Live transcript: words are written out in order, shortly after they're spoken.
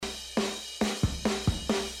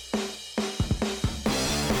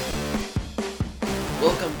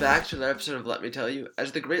Welcome back to another episode of Let Me Tell You.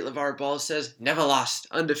 As the great LeVar Ball says, never lost,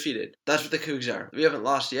 undefeated. That's what the Cougs are. We haven't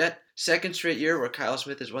lost yet. Second straight year where Kyle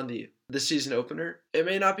Smith has won the season opener. It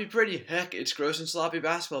may not be pretty. Heck, it's gross and sloppy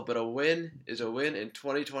basketball, but a win is a win in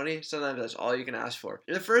 2020. Sometimes that's all you can ask for.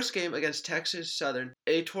 In the first game against Texas Southern,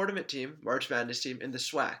 a tournament team, March Madness team, in the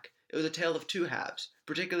SWAC, it was a tale of two halves,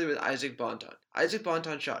 particularly with Isaac Bonton. Isaac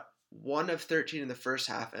Bonton shot 1 of 13 in the first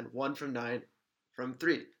half and 1 from 9 from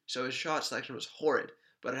 3. So his shot selection was horrid.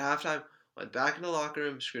 But at halftime, went back in the locker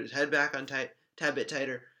room, screwed his head back on tight, tad bit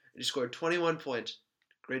tighter, and he scored 21 points.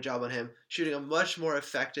 Great job on him, shooting a much more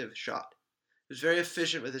effective shot. He was very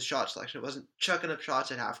efficient with his shot selection. It wasn't chucking up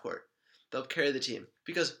shots at half court. They'll carry the team.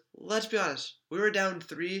 Because, let's be honest, we were down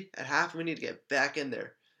 3 at half, and we need to get back in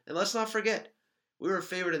there. And let's not forget, we were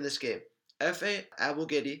favored in this game. Efe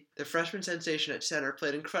Abogidi, the freshman sensation at center,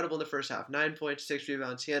 played incredible in the first half. 9 points, 6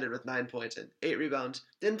 rebounds. He ended with 9 points and 8 rebounds.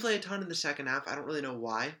 Didn't play a ton in the second half. I don't really know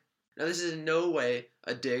why. Now, this is in no way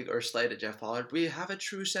a dig or slight at Jeff Pollard. We have a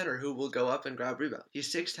true center who will go up and grab rebounds.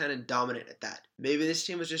 He's 6'10 and dominant at that. Maybe this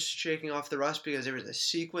team was just shaking off the rust because there was a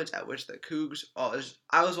sequence at which the Cougs...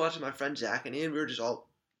 I was watching my friend Zach and Ian. We were just all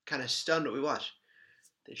kind of stunned what we watched.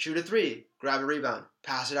 They shoot a 3, grab a rebound,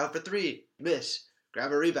 pass it out for 3, miss,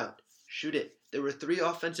 grab a rebound. Shoot it. There were 3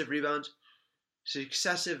 offensive rebounds,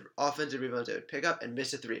 successive offensive rebounds they would pick up and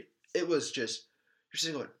miss a 3. It was just, you're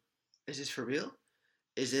sitting going, is this for real?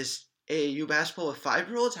 Is this AAU basketball with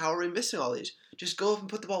 5-year-olds? How are we missing all these? Just go up and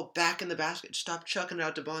put the ball back in the basket. Stop chucking it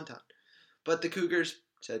out to Bonton. But the Cougars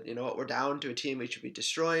said, you know what, we're down to a team we should be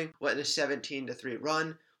destroying. Went in a 17-3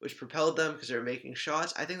 run, which propelled them because they were making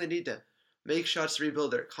shots. I think they need to make shots to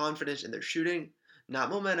rebuild their confidence in their shooting, not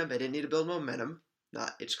momentum. They didn't need to build momentum.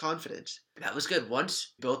 Not its confidence. That was good.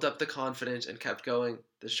 Once built up the confidence and kept going,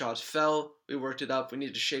 the shots fell. We worked it up. We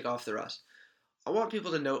needed to shake off the rust. I want people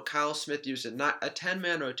to note Kyle Smith used a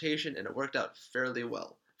 10-man rotation, and it worked out fairly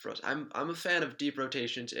well for us. I'm a fan of deep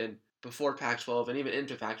rotations in before Pac-12 and even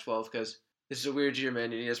into Pac-12 because this is a weird year,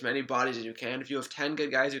 man. You need as many bodies as you can. If you have 10 good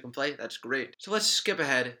guys who can play, that's great. So let's skip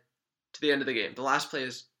ahead to the end of the game. The last play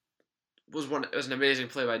was an amazing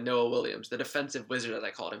play by Noah Williams, the defensive wizard as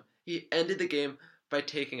I called him. He ended the game by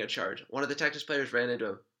taking a charge. One of the Texas players ran into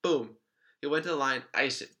him. Boom. He went to the line,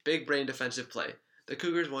 iced it. Big brain defensive play. The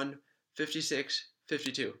Cougars won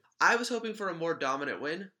 56-52. I was hoping for a more dominant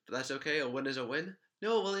win, but that's okay. A win is a win.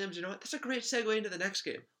 Noah Williams, you know what? That's a great segue into the next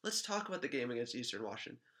game. Let's talk about the game against Eastern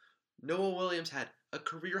Washington. Noah Williams had a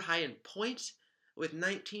career high in points with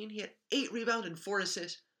 19. He had 8 rebounds and 4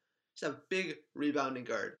 assists. He's a big rebounding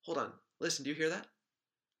guard. Hold on. Listen, do you hear that?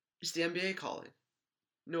 It's the NBA calling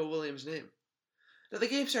Noah Williams' name. Now, the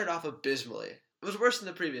game started off abysmally. It was worse than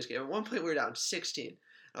the previous game. At one point, we were down 16.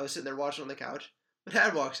 I was sitting there watching on the couch. My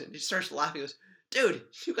dad walks in. He starts laughing. He goes, dude,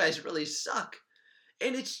 you guys really suck.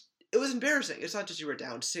 And it was embarrassing. It's not just you were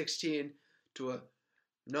down 16 to a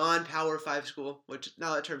non-Power 5 school, which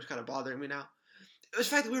now that term's kind of bothering me now. It was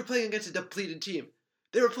the fact that we were playing against a depleted team.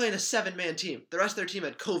 They were playing a 7-man team. The rest of their team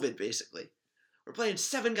had COVID, basically. We're playing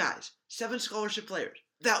 7 guys, 7 scholarship players.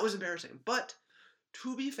 That was embarrassing. But,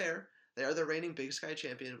 to be fair, they are the reigning Big Sky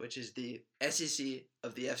champion, which is the SEC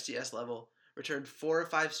of the FCS level. Returned 4 or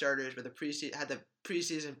 5 starters with had the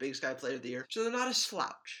preseason Big Sky Player of the Year. So they're not a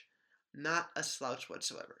slouch. Not a slouch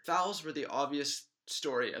whatsoever. Fouls were the obvious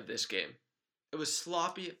story of this game. It was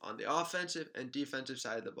sloppy on the offensive and defensive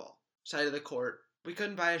side of the court. We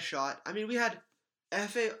couldn't buy a shot. I mean, we had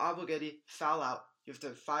Efe Abogidi foul out. You have to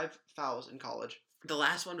have 5 fouls in college. The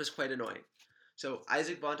last one was quite annoying. So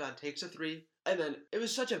Isaac Bonton takes a 3. And then it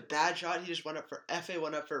was such a bad shot. He just went up for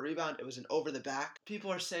a rebound. It was an over the back.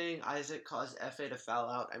 People are saying Isaac caused Efe to foul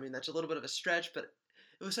out. I mean, that's a little bit of a stretch, but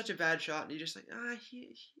it was such a bad shot. And you just like,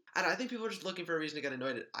 I think people were just looking for a reason to get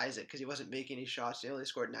annoyed at Isaac because he wasn't making any shots. He only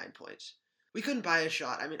scored 9 points. We couldn't buy a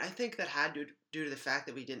shot. I mean, I think that had due to the fact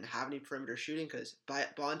that we didn't have any perimeter shooting because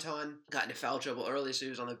Bonton got into foul trouble early, so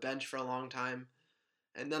he was on the bench for a long time.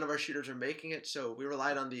 And none of our shooters were making it, so we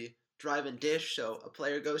relied on the drive and dish. So a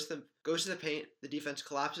player goes to the paint, the defense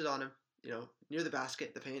collapses on him, near the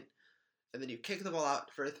basket, the paint, and then you kick the ball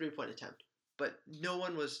out for a 3-point attempt. But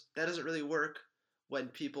that doesn't really work when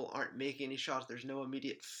people aren't making any shots. There's no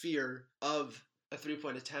immediate fear of a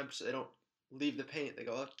 3-point attempt, so they don't leave the paint. They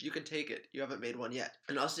go, oh, you can take it. You haven't made one yet.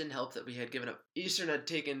 And it also didn't help that we had given up. Eastern had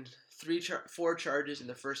taken 4 charges in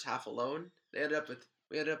the first half alone. We ended up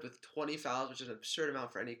with 20 fouls, which is an absurd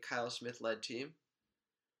amount for any Kyle Smith-led team.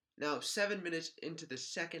 Now, 7 minutes into the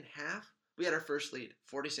second half, we had our first lead,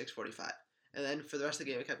 46-45. And then for the rest of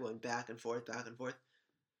the game, it kept going back and forth,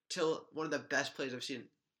 till one of the best plays I've seen,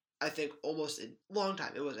 I think, almost in a long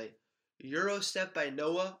time. It was a Eurostep by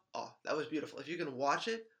Noah. Oh, that was beautiful. If you can watch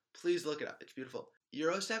it, please look it up. It's beautiful.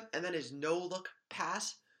 Eurostep, and then his no-look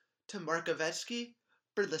pass to Markovetsky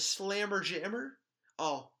for the slammer jammer.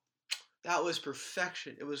 Oh, that was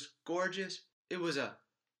perfection. It was gorgeous. It was a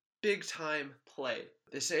big-time play.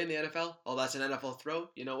 They say in the NFL, oh, that's an NFL throw.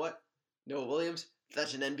 You know what? Noah Williams,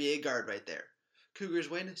 that's an NBA guard right there. Cougars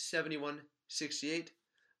win 71-68.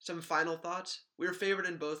 Some final thoughts. We were favored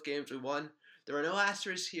in both games. We won. There are no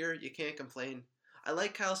asterisks here. You can't complain. I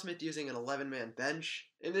like Kyle Smith using an 11-man bench.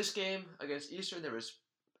 In this game against Eastern, there was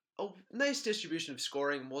a nice distribution of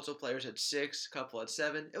scoring. Multiple players had 6, a couple had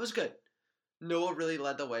 7. It was good. Noah really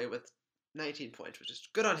led the way with 19 points, which is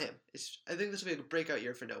good on him. I think this will be a breakout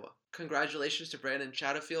year for Noah. Congratulations to Brandon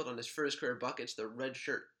Chatterfield on his first career buckets, the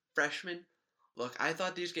redshirt freshman. Look, I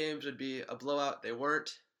thought these games would be a blowout. They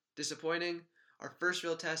weren't. Disappointing. Our first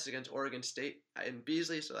real test against Oregon State in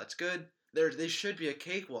Beasley, so that's good. They should be a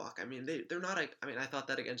cakewalk. I mean, they're not. I thought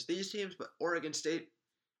that against these teams, but Oregon State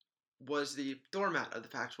was the doormat of the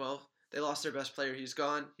Pac-12. They lost their best player. He's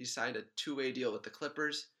gone. He signed a 2-way deal with the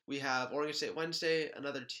Clippers. We have Oregon State Wednesday,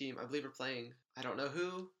 another team. I believe we're playing, I don't know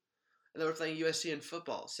who. And then we're playing USC in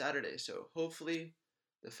football Saturday. So hopefully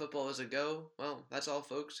the football is a go. Well, that's all,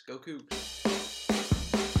 folks. Go Cougs.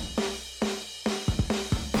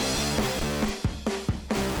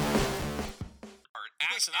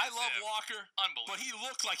 Listen, I love Walker, but he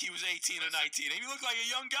looked like he was 18 or 19. He looked like a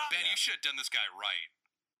young guy. Ben, you should have done this guy right.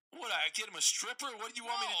 What, I get him a stripper? What do you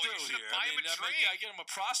want me to do you here? Buy him a drink. I get him a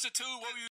prostitute? What were you